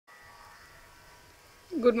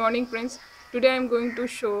Good morning, friends. Today I am going to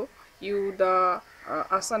show you the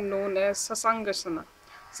asana known as Sashangasana.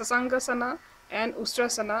 Sashangasana and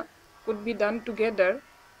Ustrasana could be done together,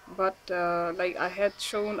 but like I had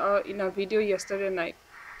shown in a video yesterday night.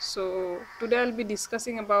 So today I'll be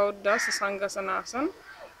discussing about the Sashangasana Asana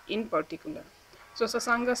in particular. So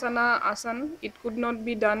Sashangasana Asana, it could not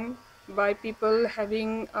be done by people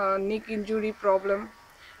having a neck injury problem,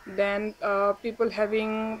 then people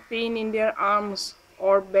having pain in their arms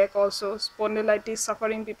or back, also spondylitis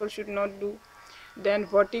suffering people should not do, then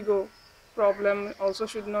vertigo problem also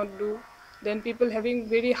should not do, then people having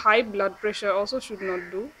very high blood pressure also should not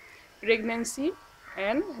do, pregnancy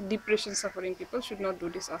and depression suffering people should not do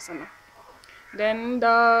this asana. Then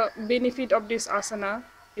the benefit of this asana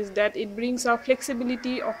is that it brings a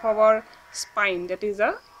flexibility of our spine, that is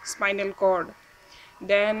a spinal cord.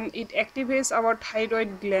 Then it activates our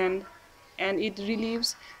thyroid gland and it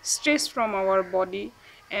relieves stress from our body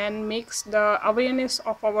and makes the awareness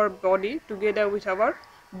of our body together with our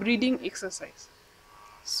breathing exercise.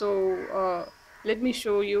 So let me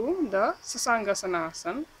show you the Sashangasana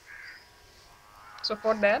Asana. So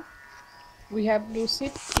for that we have to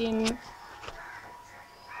sit in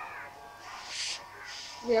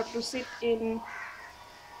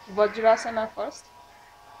Vajrasana first.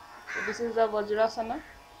 So this is the Vajrasana.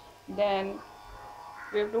 Then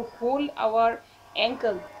we have to hold our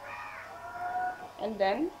ankle and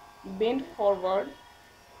then bend forward,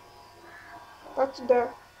 touch the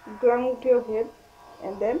ground with your head,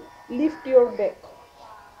 and then lift your back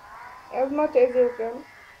as much as you can.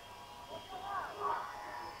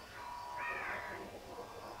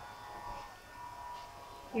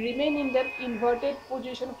 Remain in that inverted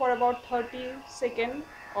position for about 30 seconds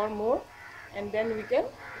or more, and then we can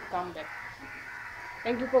come back.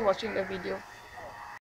 Thank you for watching the video.